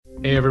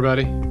Hey,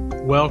 everybody.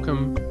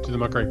 Welcome to the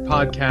Muckrake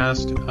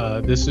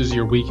Podcast. This is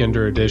your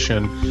Weekender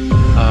edition.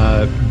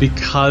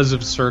 Because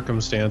of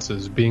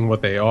circumstances being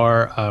what they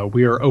are,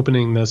 we are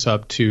opening this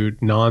up to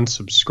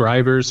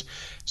non-subscribers.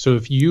 So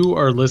if you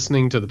are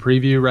listening to the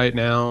preview right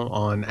now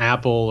on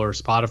Apple or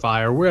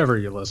Spotify or wherever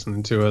you're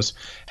listening to us,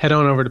 head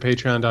on over to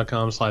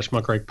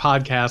patreon.com/Muckrake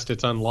Podcast.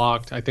 It's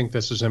unlocked. I think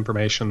this is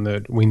information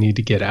that we need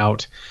to get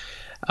out.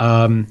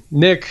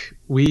 Nick,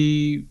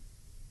 we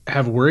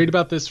have worried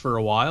about this for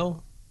a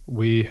while.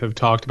 We have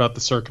talked about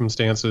the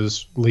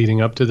circumstances leading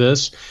up to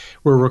this.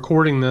 We're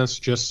recording this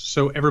just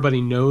so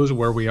everybody knows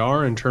where we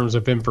are in terms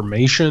of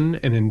information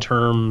and in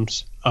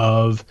terms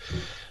of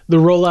the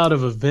rollout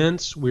of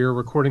events. We're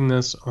recording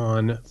this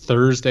on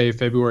Thursday,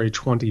 February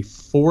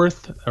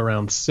 24th,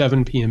 around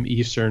 7 p.m.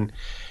 Eastern.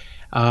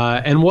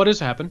 And what has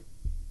happened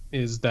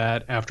is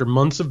that after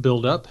months of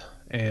buildup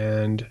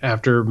and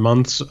after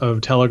months of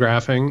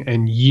telegraphing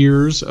and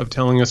years of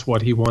telling us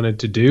what he wanted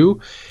to do,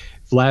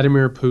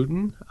 Vladimir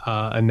Putin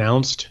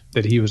announced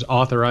that he was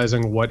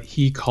authorizing what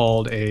he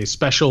called a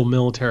special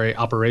military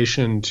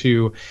operation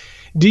to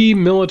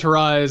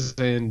demilitarize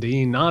and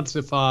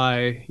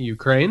denazify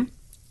Ukraine.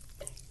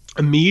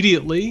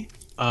 Immediately,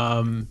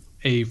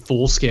 a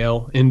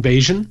full-scale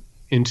invasion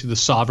into the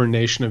sovereign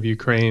nation of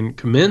Ukraine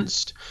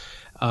commenced.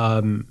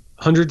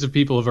 Hundreds of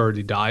people have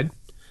already died.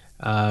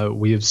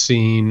 We have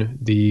seen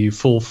the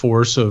full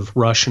force of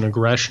Russian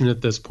aggression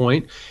at this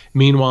point.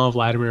 Meanwhile,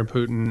 Vladimir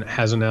Putin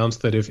has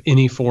announced that if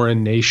any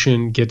foreign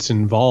nation gets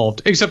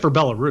involved, except for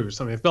Belarus,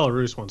 I mean, if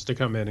Belarus wants to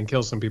come in and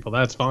kill some people,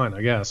 that's fine,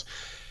 I guess.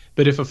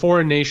 But if a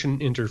foreign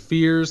nation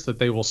interferes, that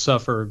they will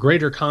suffer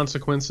greater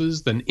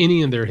consequences than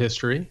any in their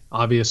history,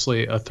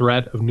 obviously a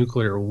threat of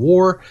nuclear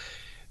war.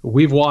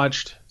 We've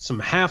watched some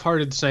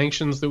half-hearted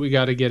sanctions that we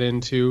got to get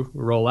into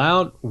roll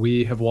out.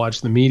 We have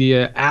watched the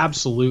media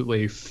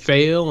absolutely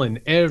fail in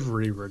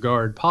every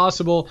regard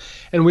possible.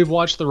 And we've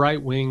watched the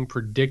right wing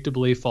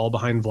predictably fall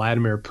behind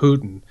Vladimir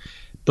Putin.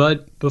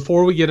 But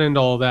before we get into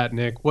all that,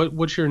 Nick,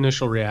 what's your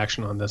initial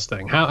reaction on this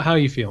thing? How are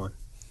you feeling?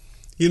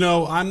 You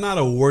know, I'm not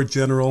a war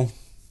general.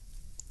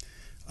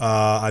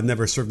 I've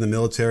never served in the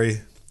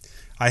military.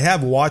 I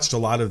have watched a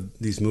lot of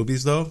these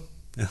movies, though.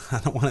 I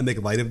don't want to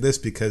make light of this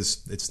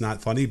because it's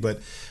not funny, but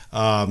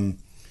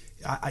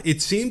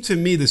it seemed to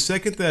me the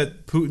second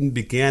that Putin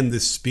began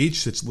this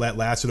speech that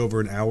lasted over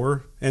an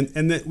hour,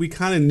 and that we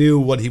kind of knew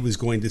what he was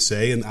going to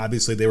say, and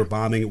obviously they were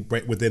bombing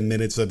right within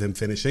minutes of him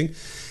finishing.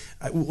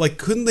 Like,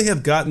 couldn't they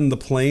have gotten the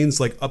planes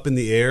like up in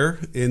the air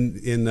in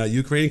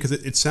Ukraine? Because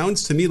it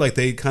sounds to me like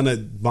they kind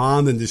of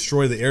bombed and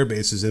destroyed the air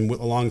bases and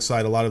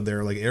alongside a lot of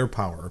their like air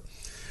power.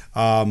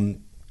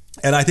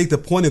 And I think the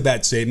point of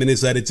that statement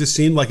is that it just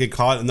seemed like it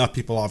caught enough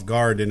people off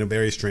guard in a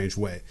very strange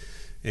way.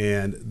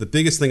 And the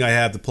biggest thing I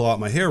have to pull out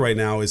my hair right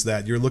now is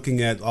that you're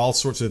looking at all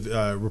sorts of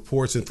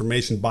reports,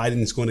 information.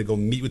 Biden's going to go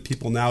meet with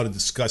people now to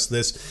discuss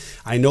this.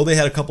 I know they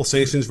had a couple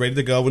sanctions ready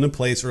to go and in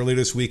place earlier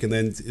this week and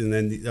then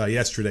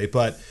yesterday.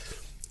 But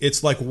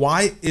it's like,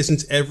 why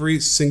isn't every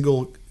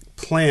single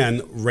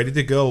plan ready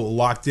to go,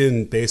 locked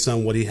in based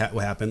on what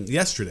happened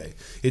yesterday?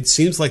 It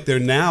seems like they're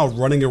now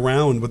running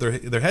around with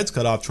their heads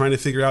cut off trying to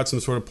figure out some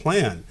sort of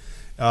plan.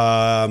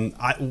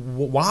 Why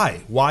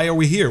are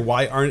we here?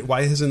 Why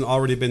hasn't it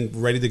already been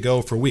ready to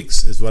go for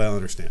weeks is what I don't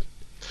understand.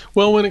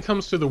 Well, when it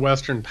comes to the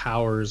Western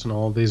powers and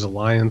all of these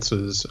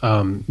alliances,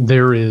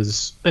 there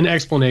is an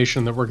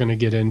explanation that we're going to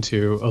get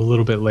into a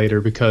little bit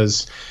later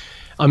because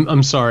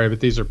I'm sorry,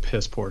 but these are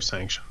piss poor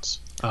sanctions.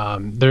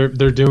 They're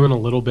doing a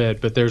little bit,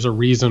 but there's a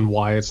reason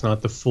why it's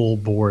not the full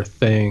bore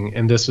thing.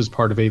 And this is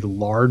part of a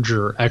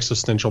larger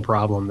existential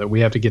problem that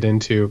we have to get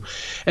into.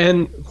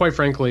 And quite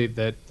frankly,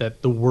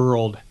 that the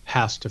world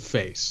has to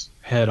face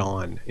head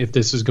on if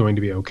this is going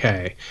to be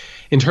okay.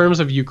 In terms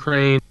of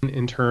Ukraine,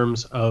 in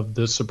terms of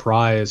the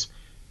surprise,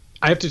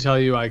 I have to tell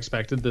you, I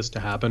expected this to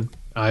happen.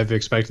 I've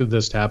expected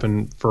this to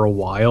happen for a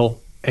while.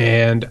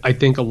 And I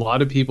think a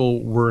lot of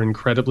people were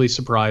incredibly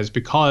surprised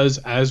because,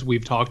 as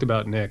we've talked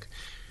about, Nick,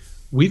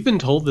 we've been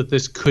told that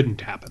this couldn't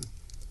happen,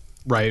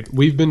 right?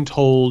 We've been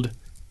told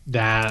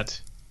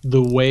that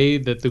the way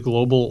that the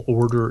global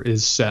order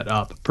is set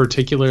up,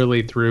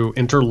 particularly through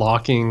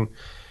interlocking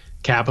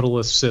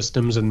capitalist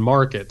systems and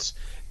markets,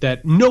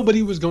 that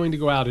nobody was going to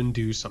go out and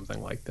do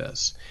something like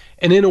this.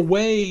 And in a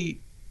way,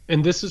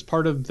 and this is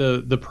part of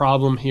the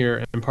problem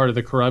here and part of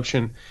the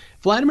corruption,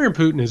 Vladimir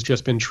Putin has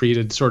just been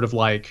treated sort of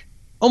like,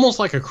 almost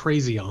like a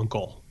crazy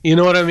uncle. You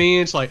know what I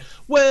mean? It's like,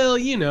 well,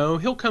 you know,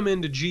 he'll come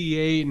into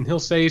G8 and he'll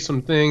say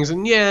some things,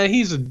 and yeah,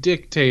 he's a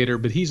dictator,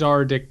 but he's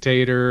our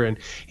dictator, and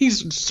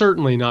he's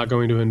certainly not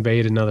going to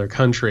invade another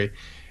country.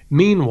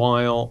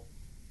 Meanwhile,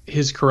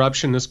 his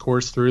corruption has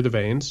coursed through the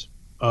veins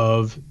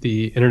of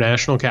the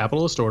international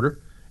capitalist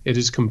order. It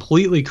has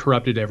completely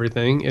corrupted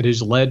everything. It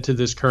has led to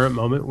this current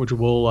moment, which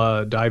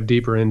we'll dive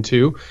deeper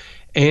into.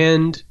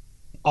 And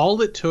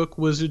all it took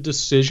was a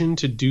decision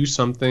to do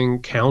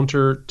something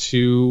counter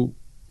to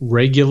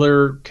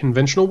regular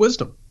conventional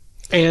wisdom.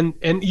 And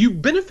you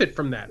benefit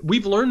from that.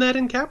 We've learned that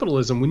in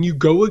capitalism. When you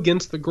go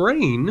against the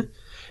grain,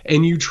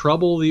 and you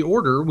trouble the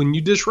order, when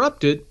you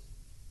disrupt it,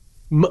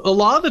 a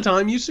lot of the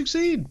time you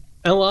succeed,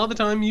 and a lot of the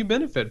time you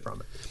benefit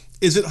from it.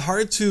 Is it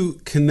hard to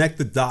connect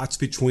the dots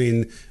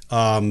between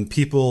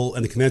people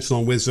and the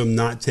conventional wisdom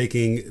not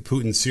taking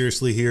Putin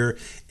seriously here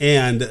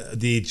and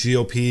the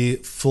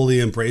GOP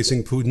fully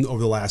embracing Putin over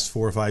the last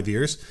 4 or 5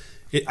 years?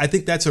 I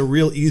think that's a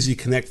real easy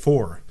connect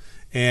for.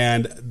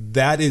 And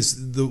that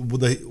is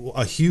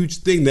a huge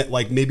thing that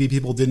like maybe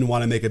people didn't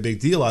want to make a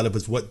big deal out of,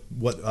 is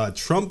what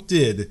Trump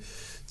did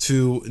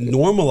to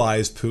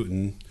normalize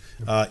Putin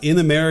in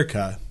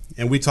America.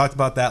 And we talked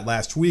about that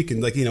last week.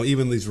 And like, you know,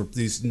 even these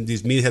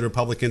meathead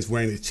Republicans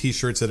wearing these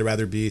T-shirts that'd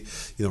rather be,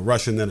 you know,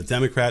 Russian than a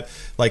Democrat.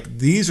 Like,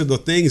 these are the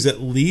things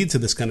that lead to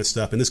this kind of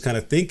stuff and this kind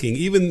of thinking,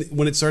 even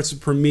when it starts to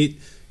permeate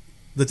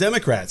the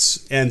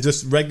Democrats and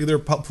just regular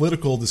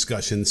political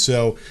discussion.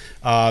 So,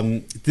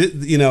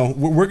 you know,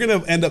 we're going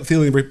to end up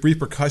feeling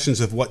repercussions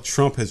of what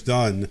Trump has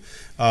done.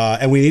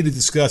 And we need to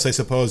discuss, I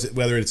suppose,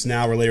 whether it's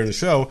now or later in the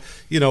show,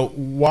 you know,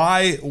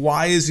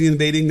 why is he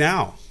invading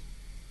now?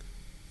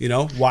 You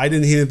know, why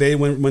didn't he invade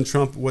when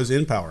Trump was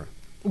in power?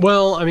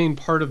 Well, I mean,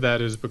 part of that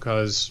is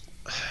because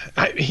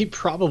he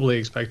probably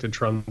expected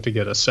Trump to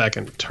get a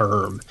second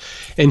term,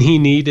 and he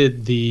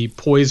needed the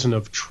poison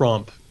of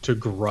Trump to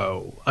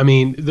grow. I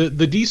mean, the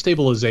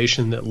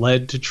destabilization that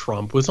led to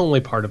Trump was only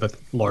part of a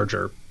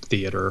larger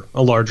theater,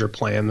 a larger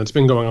plan that's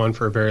been going on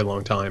for a very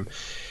long time.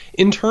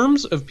 In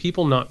terms of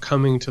people not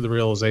coming to the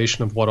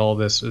realization of what all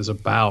this is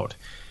about,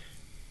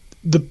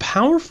 the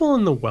powerful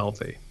and the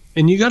wealthy,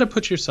 and you got to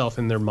put yourself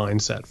in their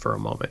mindset for a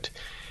moment,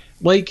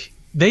 like,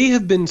 they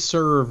have been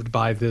served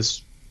by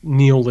this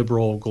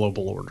neoliberal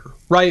global order,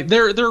 right?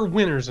 They're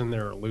winners and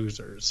they're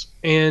losers.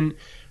 And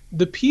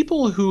the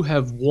people who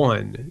have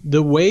won,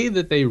 the way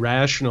that they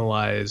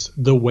rationalize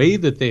the way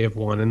that they have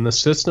won and the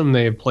system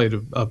they have played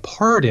a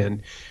part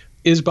in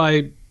is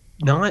by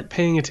not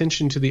paying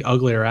attention to the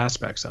uglier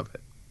aspects of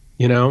it.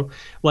 You know,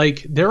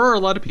 like, there are a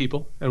lot of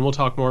people, and we'll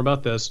talk more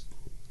about this,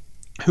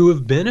 who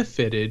have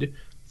benefited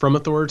from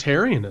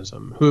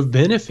authoritarianism, who have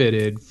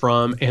benefited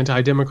from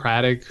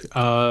anti-democratic,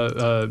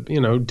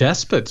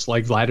 despots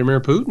like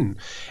Vladimir Putin,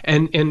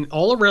 and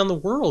all around the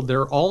world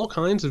there are all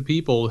kinds of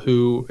people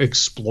who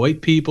exploit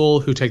people,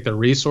 who take their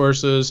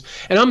resources.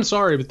 And I'm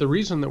sorry, but the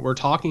reason that we're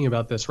talking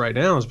about this right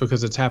now is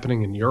because it's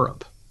happening in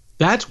Europe.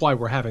 That's why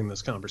we're having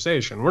this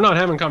conversation. We're not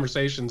having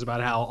conversations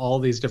about how all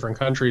these different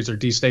countries are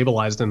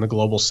destabilized in the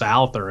global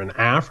South or in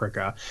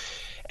Africa.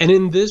 And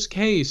in this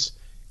case,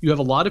 you have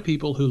a lot of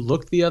people who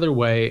looked the other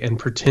way and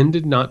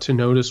pretended not to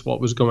notice what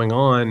was going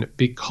on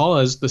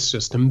because the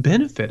system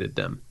benefited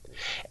them.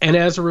 And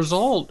as a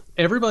result,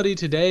 everybody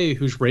today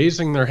who's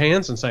raising their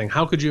hands and saying,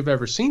 how could you have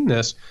ever seen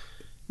this?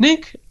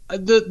 Nick,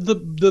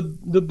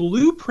 the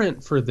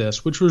blueprint for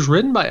this, which was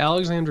written by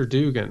Alexander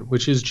Dugin,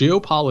 which is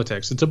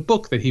Geopolitics, it's a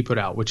book that he put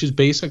out, which is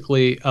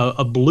basically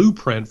a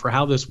blueprint for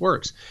how this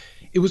works.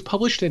 It was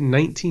published in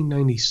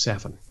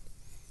 1997.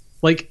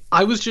 Like,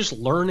 I was just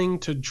learning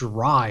to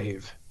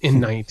drive in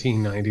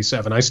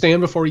 1997. I stand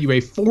before you, a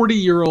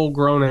 40-year-old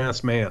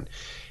grown-ass man.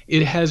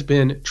 It has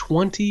been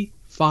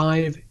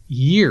 25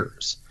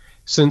 years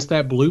since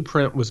that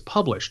blueprint was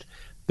published.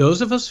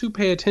 Those of us who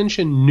pay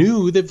attention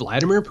knew that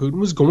Vladimir Putin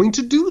was going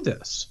to do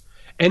this.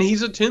 And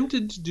he's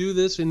attempted to do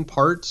this in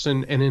parts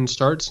and in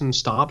starts and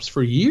stops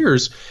for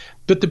years.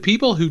 But the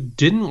people who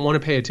didn't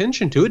want to pay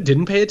attention to it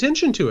didn't pay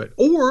attention to it.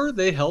 Or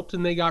they helped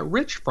and they got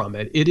rich from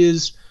it.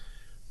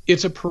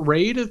 It's a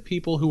parade of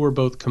people who were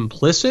both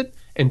complicit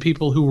and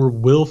people who were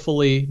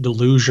willfully,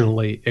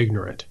 delusionally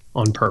ignorant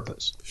on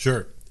purpose.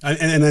 Sure.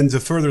 And then to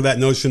further that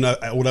notion,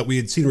 what we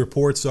had seen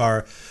reports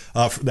are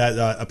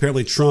that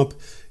apparently Trump,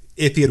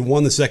 if he had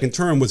won the second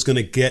term, was going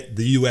to get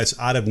the U.S.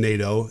 out of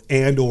NATO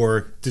and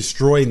or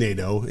destroy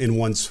NATO in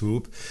one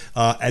swoop.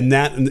 And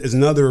that is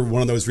another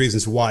one of those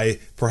reasons why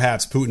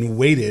perhaps Putin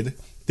waited,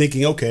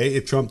 thinking, okay,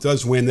 if Trump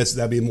does win,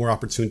 that'd be a more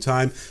opportune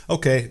time.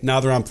 Okay, now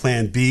they're on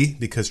plan B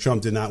because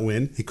Trump did not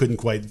win. He couldn't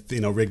quite,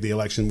 rig the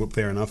election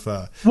fair enough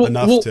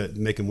to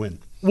make him win.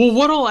 Well,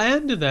 what I'll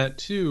add to that,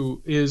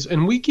 too, is,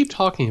 and we keep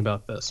talking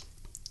about this,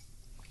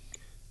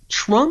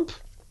 Trump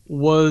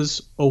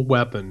was a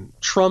weapon.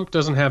 Trump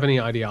doesn't have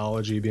any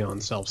ideology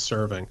beyond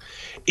self-serving.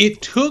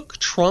 It took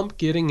Trump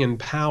getting in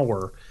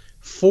power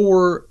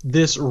for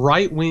this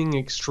right-wing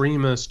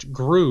extremist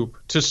group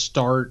to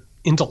start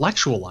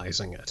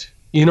intellectualizing it.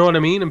 You know what I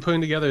mean? And putting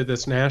together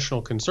this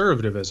national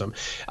conservatism.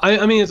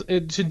 I mean,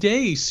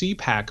 today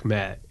CPAC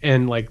met,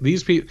 and like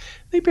these people,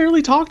 they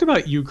barely talked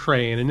about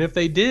Ukraine. And if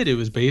they did, it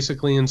was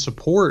basically in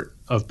support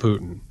of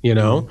Putin,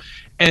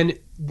 And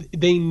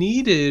they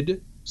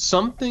needed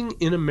something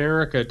in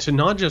America to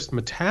not just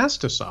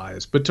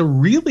metastasize, but to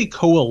really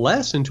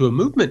coalesce into a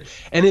movement.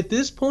 And at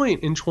this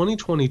point in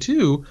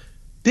 2022,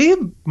 they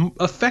have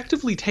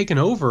effectively taken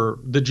over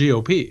the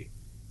GOP.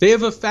 They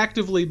have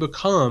effectively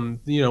become,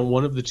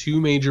 one of the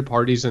two major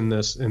parties in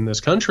this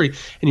country,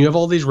 and you have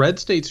all these red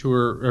states who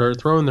are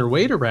throwing their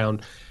weight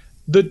around.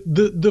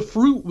 The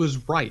fruit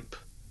was ripe,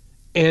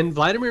 And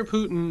Vladimir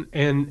Putin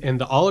and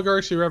the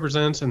oligarchs he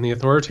represents and the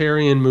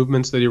authoritarian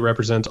movements that he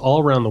represents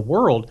all around the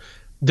world,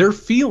 they're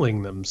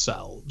feeling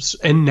themselves.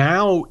 And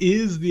now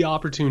is the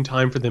opportune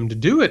time for them to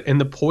do it.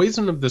 And the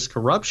poison of this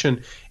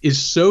corruption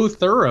is so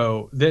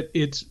thorough that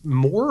it's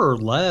more or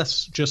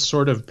less just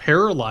sort of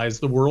paralyzed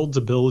the world's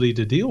ability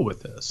to deal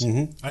with this.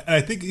 Mm-hmm. I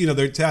think,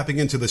 they're tapping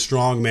into the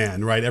strong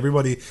man, right?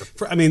 Everybody,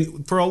 for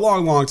a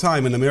long, long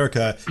time in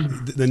America,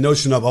 the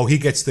notion of, he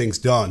gets things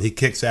done, he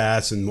kicks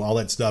ass and all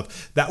that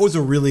stuff, that was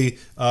a really,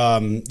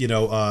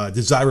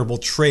 desirable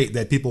trait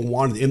that people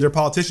wanted in their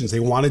politicians. They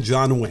wanted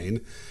John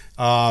Wayne.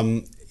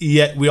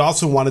 Yet we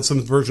also wanted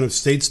some version of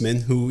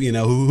statesman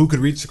who could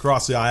reach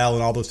across the aisle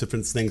and all those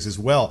different things as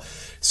well.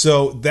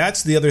 So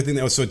that's the other thing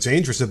that was so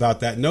dangerous about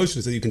that notion,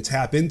 is that you can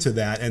tap into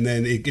that, and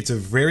then it's a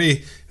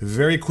very,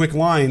 very quick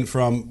line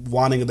from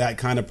wanting that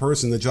kind of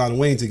person, the John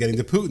Wayne, to getting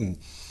to Putin.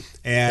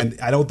 And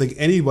I don't think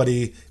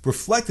anybody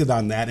reflected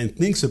on that and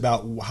thinks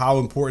about how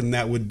important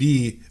that would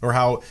be, or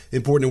how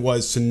important it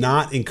was to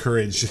not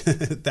encourage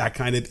that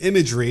kind of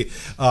imagery,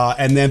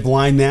 and then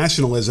blind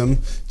nationalism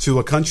to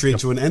a country,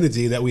 to an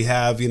entity that we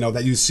have,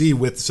 that you see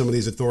with some of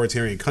these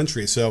authoritarian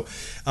countries. So,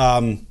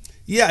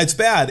 yeah, it's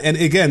bad. And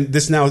again,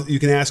 this now, you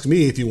can ask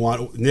me if you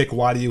want, Nick,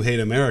 why do you hate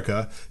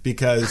America?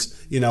 Because,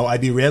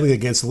 I'd be railing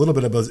against a little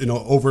bit of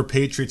over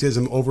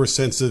patriotism, over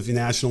sense of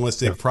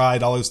nationalistic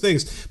pride, all those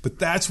things. But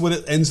that's what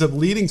it ends up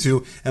leading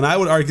to. And I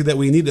would argue that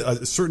we need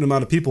a certain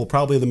amount of people,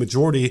 probably the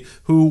majority,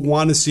 who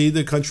want to see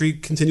the country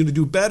continue to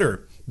do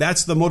better.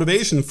 That's the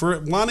motivation for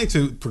wanting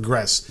to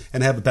progress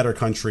and have a better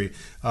country.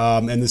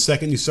 And the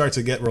second you start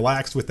to get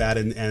relaxed with that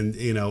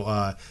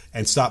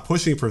and stop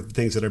pushing for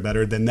things that are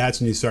better, then that's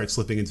when you start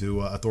slipping into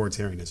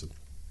authoritarianism.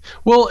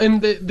 Well,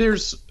 and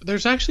there's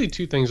actually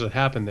two things that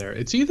happen there.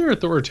 It's either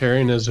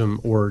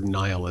authoritarianism or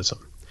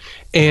nihilism.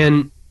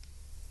 And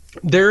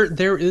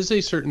there is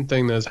a certain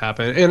thing that has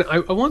happened, and I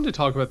wanted to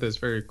talk about this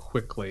very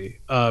quickly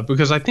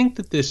because I think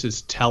that this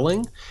is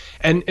telling,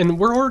 and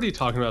we're already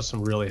talking about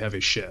some really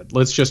heavy shit.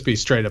 Let's just be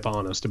straight up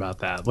honest about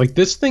that. Like,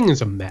 this thing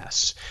is a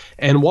mess,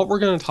 and what we're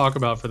going to talk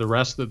about for the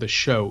rest of the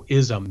show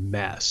is a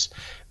mess.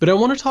 But I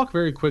want to talk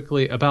very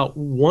quickly about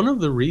one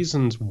of the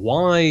reasons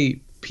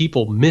why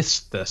people miss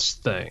this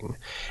thing.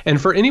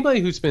 And for anybody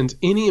who spends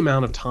any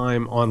amount of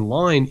time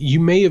online, you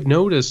may have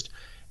noticed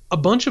a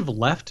bunch of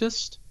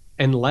leftists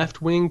and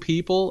left-wing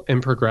people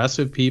and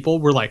progressive people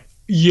were like,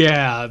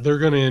 yeah, they're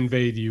going to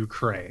invade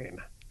Ukraine.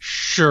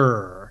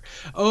 Sure.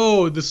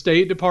 Oh, the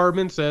State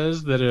Department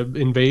says that an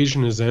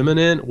invasion is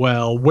imminent.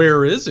 Well,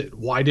 where is it?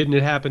 Why didn't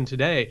it happen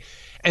today?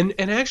 And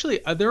actually,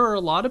 there are a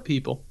lot of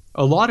people,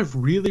 a lot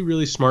of really,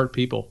 really smart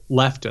people,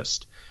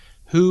 leftist,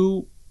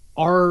 who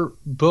are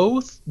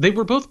they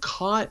were both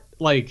caught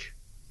like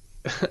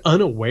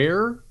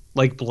unaware,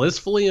 like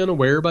blissfully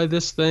unaware by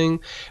this thing,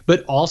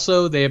 but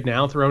also they have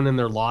now thrown in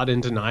their lot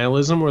into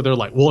nihilism, where they're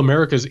like, well,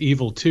 America's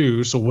evil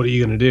too, so what are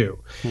you going to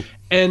do?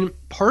 And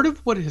part of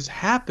what has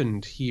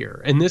happened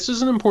here, and this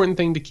is an important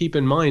thing to keep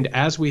in mind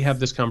as we have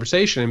this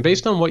conversation, and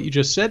based on what you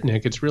just said,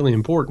 Nick, it's really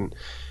important.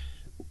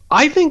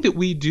 I think that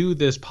we do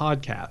this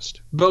podcast,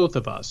 both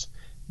of us,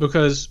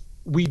 because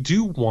we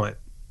do want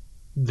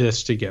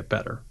this to get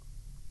better.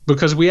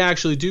 Because we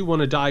actually do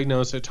want to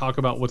diagnose it, talk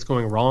about what's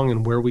going wrong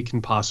and where we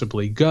can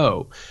possibly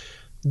go.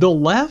 The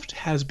left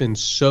has been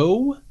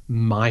so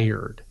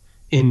mired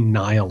in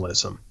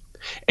nihilism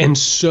and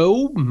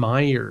so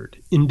mired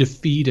in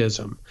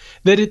defeatism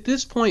that at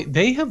this point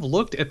they have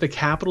looked at the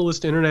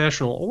capitalist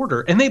international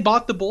order and they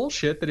bought the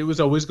bullshit that it was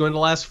always going to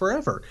last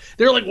forever.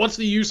 They're like, what's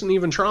the use in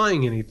even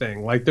trying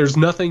anything? Like, there's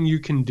nothing you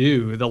can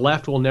do. The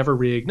left will never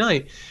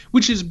reignite,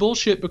 which is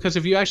bullshit, because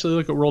if you actually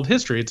look at world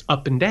history, it's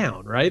up and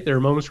down, right? There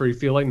are moments where you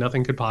feel like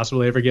nothing could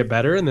possibly ever get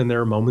better, and then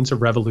there are moments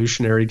of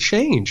revolutionary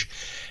change.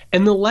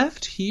 And the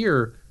left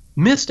here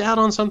missed out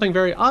on something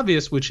very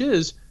obvious, which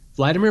is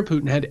Vladimir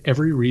Putin had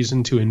every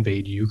reason to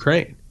invade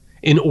Ukraine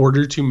in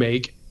order to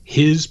make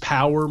his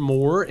power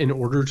more, in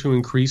order to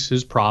increase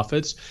his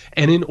profits,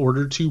 and in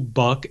order to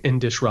buck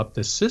and disrupt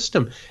this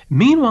system.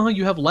 Meanwhile,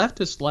 you have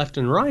leftists left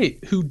and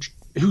right who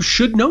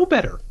should know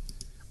better.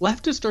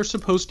 Leftists are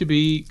supposed to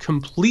be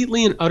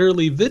completely and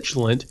utterly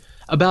vigilant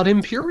about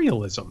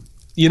imperialism.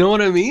 You know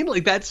what I mean?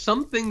 Like, that's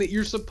something that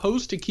you're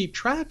supposed to keep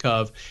track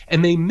of,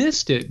 and they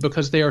missed it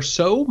because they are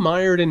so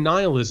mired in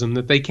nihilism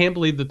that they can't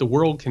believe that the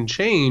world can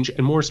change,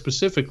 and more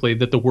specifically,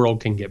 that the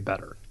world can get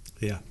better.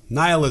 Yeah,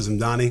 nihilism,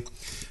 Donnie.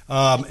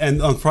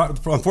 And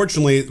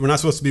unfortunately, we're not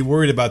supposed to be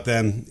worried about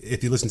them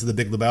if you listen to the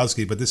Big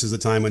Lebowski, but this is the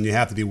time when you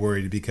have to be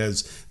worried,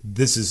 because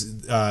this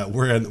is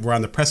we're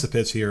on the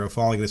precipice here of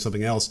falling into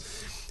something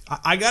else.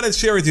 I got to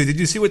share with you. Did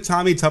you see what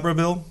Tommy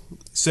Tuberville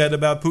said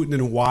about Putin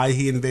and why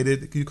he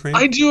invaded Ukraine?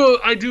 I do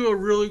a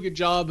really good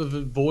job of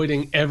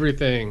avoiding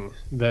everything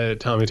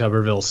that Tommy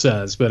Tuberville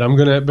says, but I'm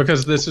gonna,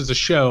 because this is a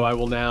show, I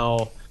will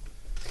now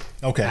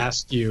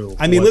ask you.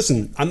 I mean,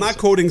 listen, I'm not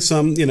quoting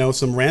some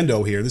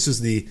rando here. This is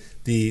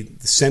the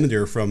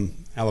senator from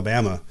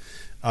Alabama.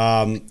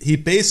 He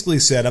basically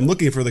said, I'm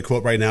looking for the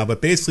quote right now,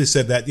 but basically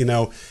said that,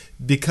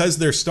 because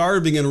they're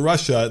starving in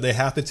Russia, they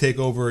have to take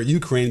over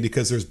Ukraine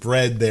because there's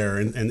bread there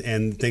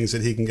and things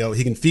that he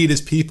can feed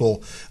his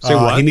people. Say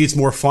what? He needs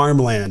more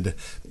farmland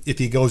if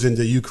he goes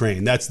into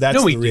Ukraine. That's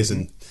the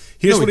reason.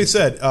 Here's what he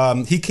said.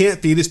 He can't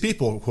feed his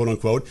people, quote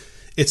unquote.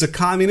 It's a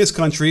communist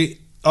country.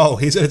 Oh,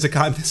 he said it's a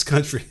communist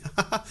country.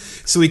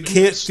 So he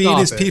can't feed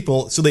his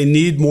people, so they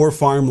need more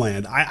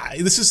farmland. I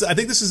think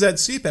this is at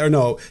CPAC. Or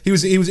no, he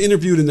was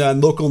interviewed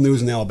in local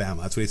news in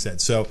Alabama. That's what he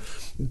said. So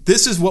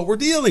this is what we're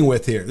dealing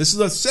with here. This is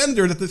a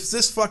senator that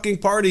this fucking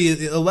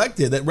party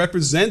elected that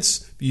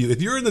represents you.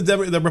 If you're in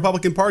the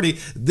Republican Party,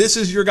 this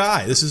is your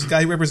guy. This is the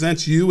guy who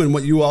represents you and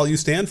what you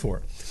stand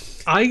for.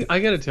 I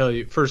got to tell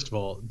you, first of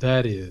all,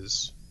 that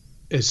is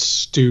as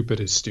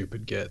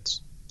stupid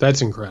gets.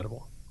 That's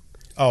incredible.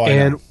 Oh,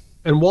 I know.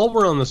 And while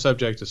we're on the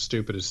subject of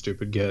stupid as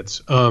stupid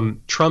gets,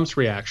 Trump's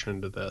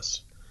reaction to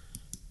this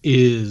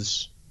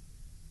is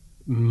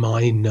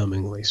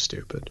mind-numbingly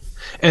stupid.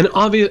 And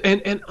obvious.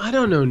 And I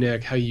don't know,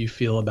 Nick, how you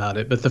feel about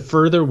it, but the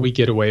further we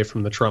get away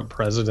from the Trump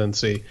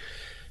presidency,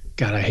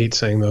 God, I hate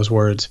saying those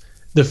words.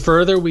 The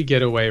further we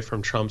get away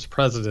from Trump's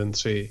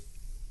presidency,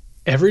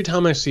 every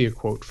time I see a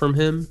quote from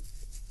him,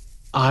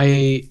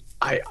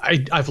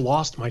 I've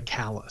lost my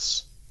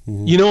callus.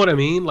 Mm-hmm. You know what I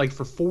mean? Like,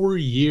 for 4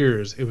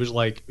 years, it was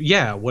like,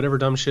 yeah, whatever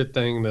dumb shit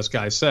thing this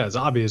guy says,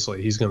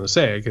 obviously he's going to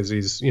say it because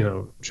he's,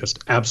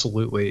 just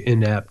absolutely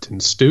inept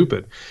and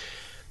stupid.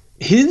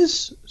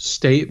 His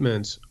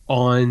statements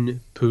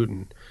on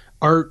Putin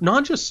are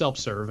not just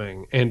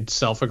self-serving and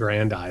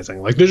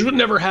self-aggrandizing. Like, this would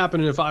never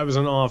happen if I was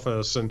in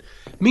office. And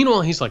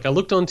meanwhile, he's like, I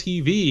looked on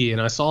TV and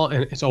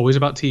and it's always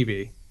about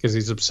TV because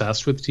he's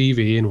obsessed with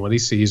TV and what he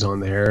sees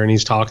on there. And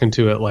he's talking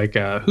to it like,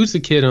 who's the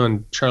kid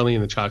on Charlie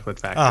and the Chocolate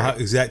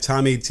Factory? Is that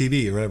Tommy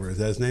TV or whatever? Is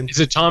that his name? Is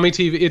it Tommy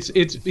TV?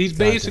 He's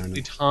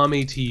basically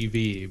Tommy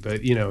TV, but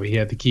he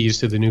had the keys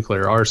to the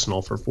nuclear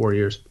arsenal for 4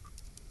 years.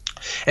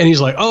 And he's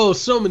like, oh,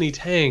 so many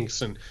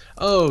tanks, and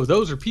oh,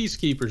 those are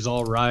peacekeepers,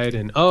 all right,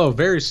 and oh,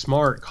 very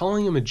smart,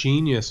 calling him a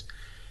genius.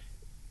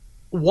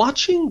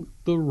 Watching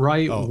the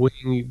right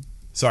wing.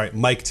 Sorry,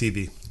 Mike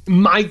TV.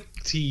 Mike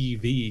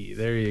TV.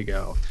 There you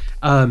go.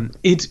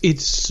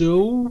 It's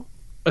so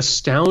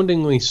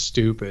astoundingly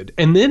stupid.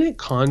 And then it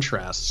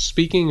contrasts,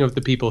 speaking of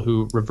the people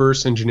who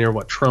reverse engineer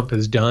what Trump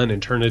has done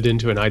and turn it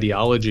into an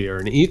ideology or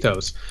an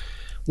ethos,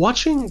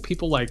 watching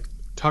people like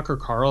Tucker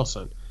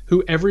Carlson,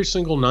 who every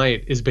single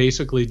night is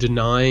basically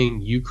denying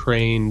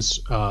Ukraine's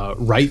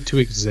right to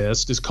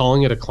exist, is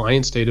calling it a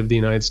client state of the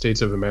United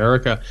States of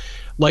America.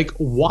 Like,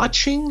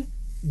 watching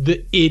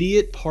the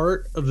idiot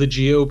part of the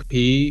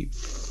GOP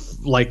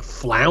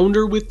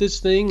flounder with this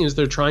thing as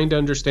they're trying to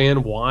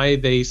understand why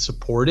they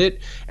support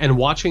it, and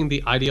watching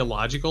the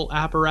ideological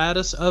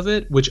apparatus of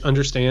it, which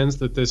understands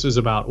that this is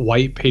about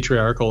white,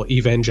 patriarchal,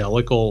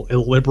 evangelical,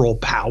 illiberal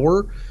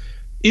power,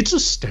 it's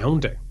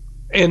astounding.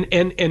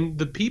 And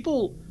the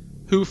people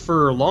who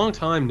for a long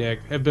time,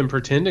 Nick, have been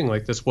pretending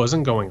like this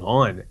wasn't going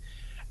on,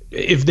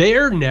 if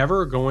they're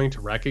never going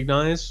to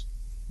recognize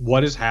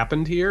what has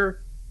happened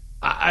here,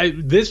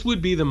 this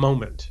would be the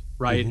moment,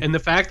 right? Mm-hmm. And the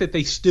fact that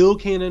they still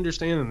can't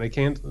understand and they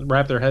can't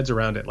wrap their heads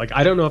around it, like,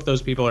 I don't know if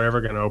those people are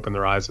ever going to open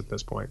their eyes at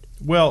this point.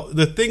 Well,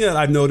 the thing that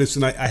I've noticed,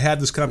 and I had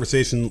this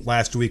conversation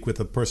last week with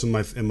a person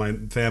in my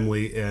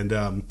family, and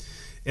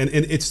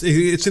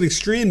it's an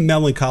extreme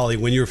melancholy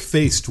when you're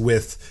faced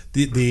with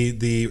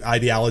the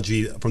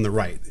ideology from the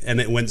right,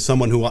 and when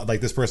someone who,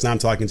 like this person I'm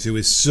talking to,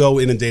 is so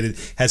inundated,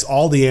 has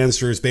all the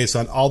answers based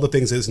on all the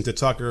things that listen to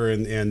Tucker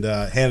and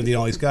Hannity and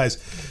all these guys.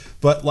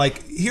 But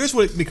like, here's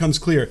what becomes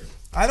clear: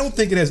 I don't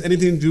think it has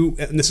anything to do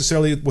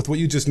necessarily with what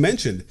you just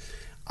mentioned.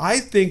 I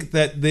think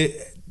that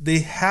they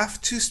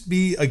have to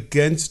be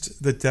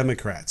against the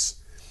Democrats.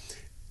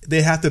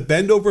 They have to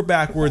bend over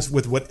backwards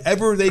with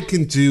whatever they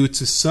can do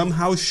to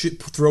somehow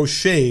throw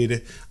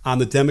shade on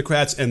the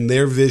Democrats and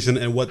their vision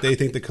and what they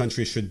think the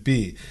country should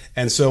be.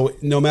 And so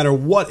no matter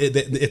what,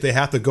 if they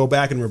have to go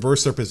back and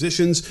reverse their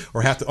positions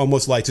or have to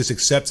almost like just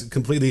accept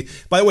completely.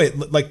 By the way,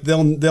 like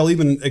they'll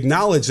even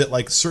acknowledge that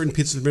like certain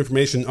pieces of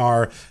information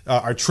are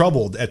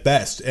troubled at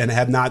best and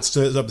have not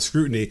stood up to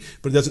scrutiny,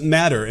 but it doesn't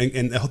matter.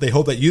 And they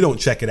hope that you don't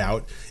check it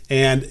out.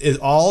 And it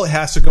all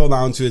has to go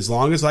down to, as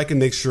long as I can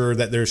make sure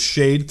that there's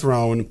shade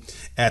thrown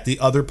at the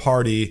other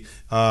party,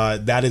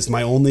 that's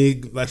my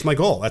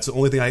goal. That's the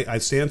only thing I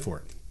stand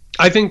for.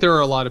 I think there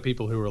are a lot of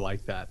people who are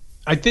like that.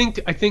 I think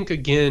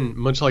again,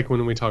 much like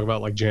when we talk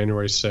about like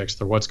January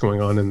 6th or what's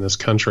going on in this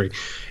country,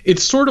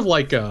 it's sort of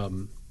like a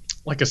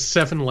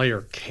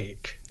 7-layer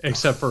cake,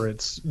 except for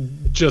it's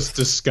just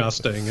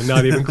disgusting and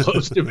not even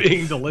close to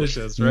being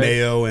delicious, right?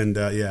 Mayo and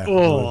yeah.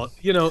 Oh,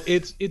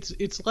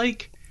 it's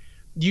like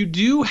you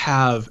do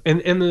have,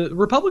 and the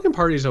Republican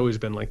Party has always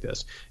been like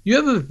this. You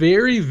have a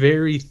very,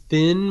 very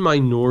thin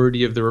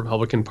minority of the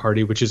Republican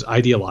Party, which is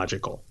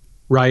ideological,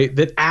 right?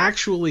 That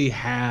actually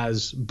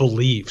has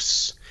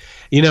beliefs.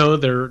 You know,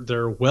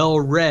 they're well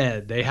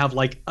read. They have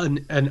like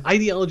an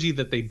ideology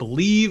that they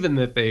believe and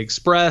that they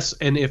express,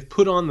 and if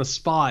put on the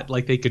spot,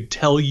 like they could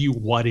tell you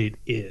what it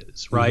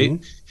is, right?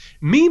 Mm-hmm.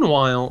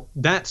 Meanwhile,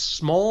 that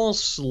small,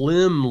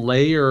 slim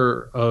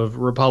layer of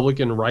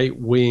Republican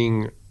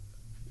right-wing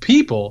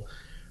people,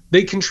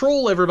 they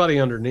control everybody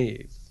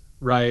underneath.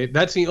 Right.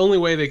 That's the only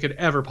way they could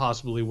ever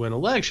possibly win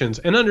elections.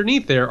 And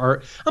underneath there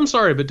are, I'm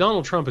sorry, but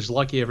Donald Trump is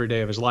lucky every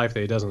day of his life that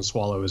he doesn't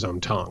swallow his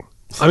own tongue.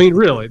 I mean,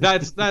 really,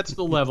 that's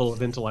the level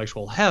of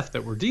intellectual heft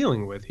that we're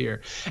dealing with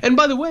here. And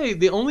by the way,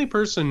 the only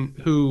person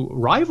who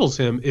rivals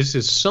him is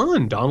his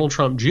son, Donald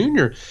Trump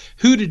Jr.,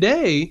 who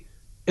today,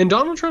 and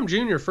Donald Trump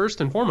Jr.,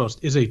 first and foremost,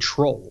 is a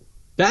troll.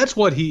 That's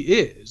what he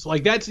is.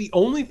 Like, that's the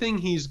only thing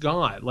he's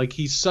got. Like,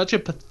 he's such a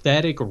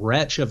pathetic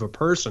wretch of a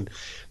person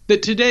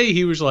that today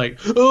he was like,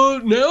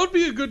 oh, now would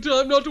be a good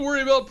time not to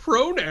worry about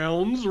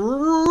pronouns.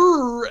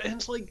 And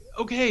it's like,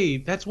 okay,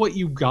 that's what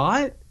you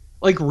got?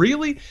 Like,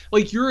 really?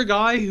 Like, you're a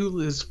guy who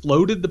has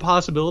floated the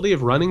possibility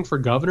of running for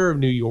governor of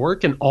New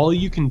York, and all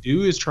you can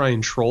do is try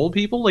and troll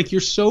people? Like,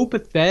 you're so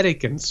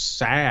pathetic and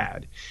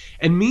sad.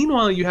 And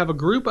meanwhile, you have a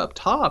group up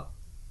top.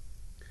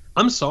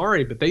 I'm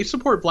sorry, but they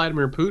support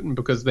Vladimir Putin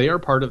because they are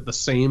part of the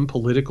same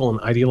political and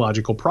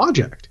ideological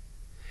project.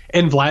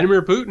 And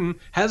Vladimir Putin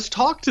has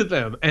talked to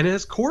them and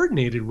has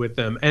coordinated with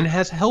them and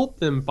has helped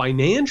them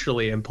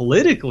financially and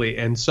politically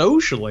and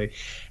socially.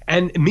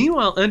 And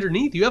meanwhile,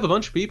 underneath, you have a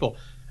bunch of people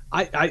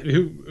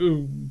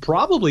who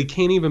probably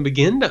can't even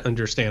begin to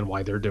understand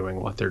why they're doing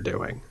what they're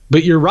doing.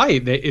 But you're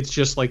right. It's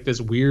just like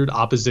this weird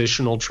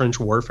oppositional trench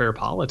warfare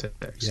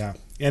politics. Yeah.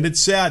 And it's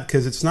sad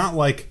because it's not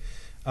like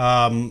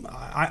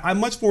I'm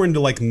much more into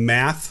like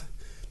math.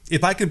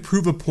 If I could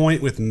prove a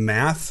point with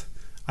math,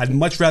 I'd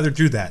much rather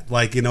do that.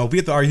 Like, you know, we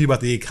have to argue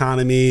about the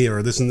economy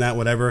or this and that,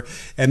 whatever.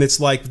 And it's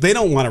like, they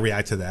don't want to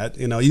react to that.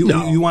 You know,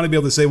 you want to be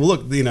able to say, well,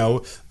 look, you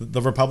know,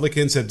 the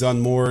Republicans have done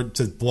more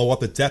to blow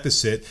up the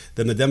deficit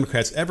than the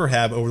Democrats ever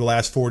have over the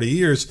last 40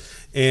 years.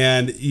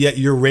 And yet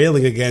you're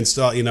railing against,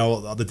 you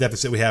know, the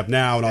deficit we have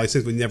now and all these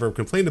things we never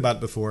complained about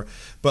before.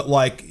 But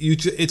like,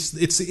 it's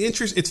the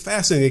interest. It's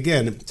fascinating,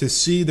 again, to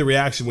see the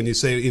reaction when you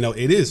say, you know,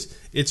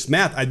 it's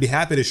math. I'd be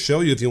happy to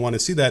show you if you want to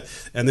see that.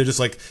 And they're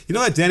just like, you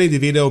know that Danny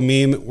DeVito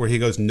meme where he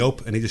goes,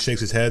 nope, and he just shakes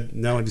his head?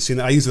 No, have you seen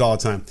that? I use it all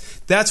the time.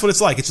 That's what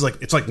it's like. It's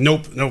like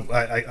nope,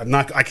 I'm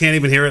not. I can't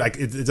even hear it.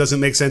 It doesn't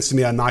make sense to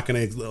me. I'm not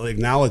going to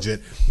acknowledge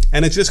it.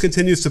 And it just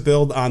continues to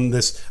build on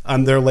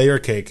their layer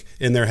cake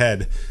in their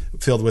head,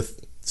 filled with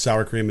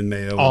sour cream and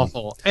mayo.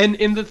 Awful.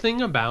 And the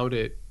thing about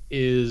it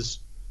is,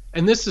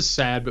 and this is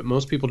sad, but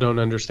most people don't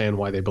understand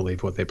why they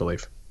believe what they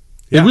believe.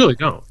 They really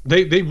don't.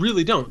 They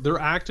really don't. They're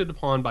acted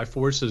upon by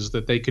forces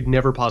that they could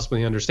never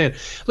possibly understand.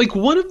 Like,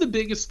 one of the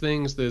biggest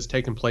things that has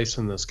taken place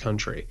in this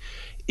country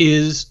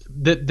is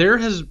that there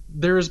has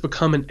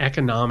become an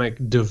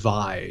economic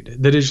divide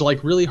that is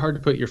like really hard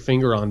to put your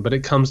finger on, but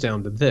it comes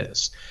down to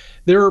this.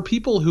 There are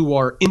people who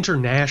are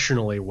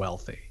internationally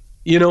wealthy.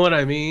 You know what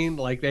I mean?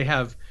 Like, they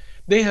have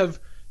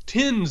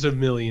tens of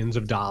millions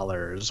of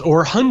dollars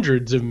or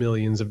hundreds of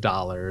millions of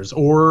dollars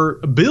or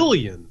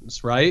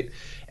billions, right?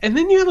 And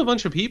then you have a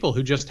bunch of people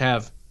who just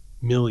have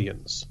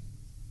millions,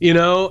 you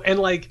know, and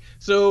like,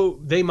 so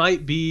they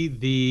might be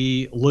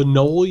the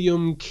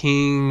linoleum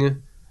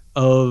king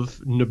of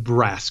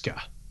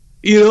Nebraska,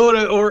 you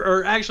know,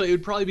 or actually it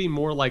would probably be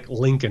more like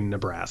Lincoln,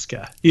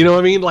 Nebraska. You know what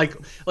I mean? Like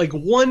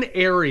one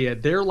area,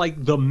 they're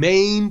like the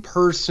main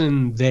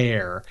person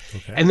there.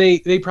 Okay. And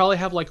they probably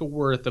have like a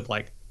worth of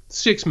like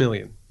 $6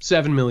 million,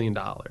 $7 million.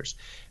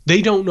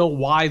 They don't know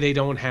why they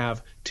don't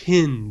have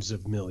tens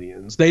of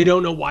millions. They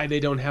don't know why they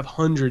don't have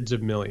hundreds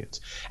of millions.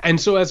 And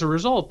so as a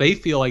result, they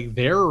feel like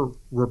they're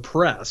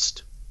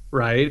repressed,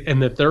 right?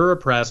 And that they're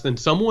oppressed and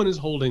someone is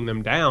holding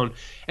them down.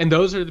 And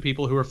those are the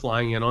people who are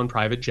flying in on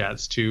private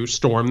jets to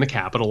storm the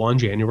Capitol on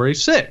January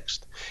 6th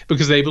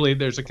because they believe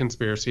there's a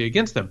conspiracy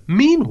against them.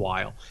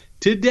 Meanwhile,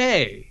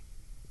 today,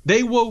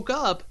 they woke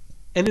up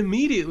and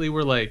immediately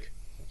were like,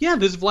 yeah,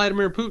 this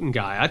Vladimir Putin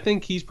guy, I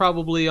think he's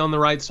probably on the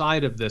right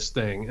side of this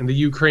thing. And the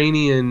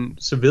Ukrainian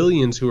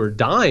civilians who are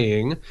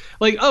dying,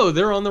 like, oh,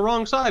 they're on the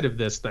wrong side of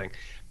this thing.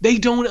 They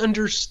don't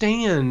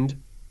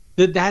understand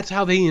that that's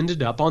how they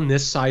ended up on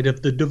this side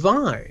of the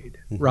divide,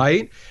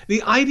 right?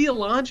 The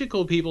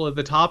ideological people at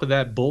the top of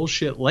that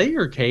bullshit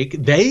layer cake,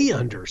 they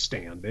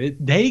understand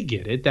it. They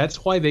get it.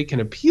 That's why they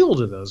can appeal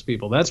to those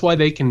people. That's why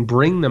they can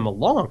bring them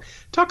along.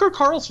 Tucker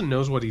Carlson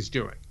knows what he's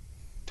doing.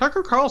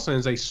 Tucker Carlson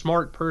is a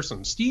smart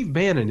person. Steve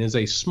Bannon is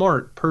a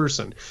smart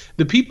person.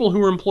 The people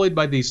who are employed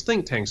by these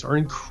think tanks are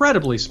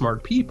incredibly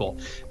smart people.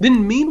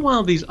 Then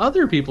meanwhile, these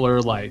other people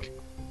are like,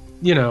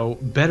 you know,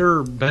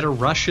 better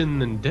Russian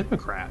than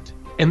Democrat.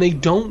 And they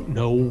don't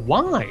know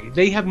why.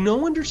 They have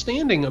no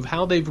understanding of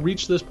how they've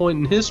reached this point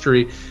in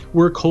history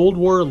where Cold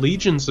War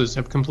allegiances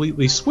have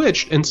completely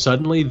switched and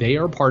suddenly they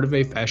are part of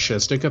a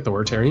fascistic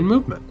authoritarian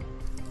movement.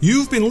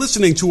 You've been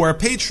listening to our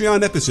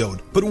Patreon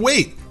episode, but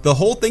wait, the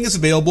whole thing is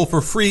available for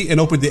free and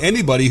open to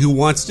anybody who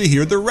wants to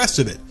hear the rest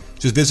of it.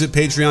 Just visit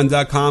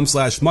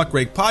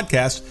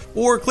patreon.com/muckrakepodcast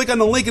or click on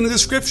the link in the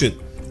description.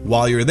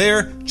 While you're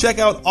there, check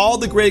out all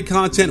the great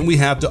content we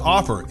have to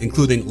offer,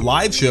 including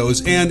live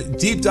shows and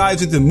deep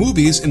dives into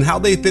movies and how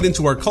they fit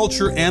into our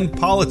culture and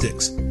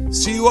politics.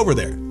 See you over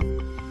there.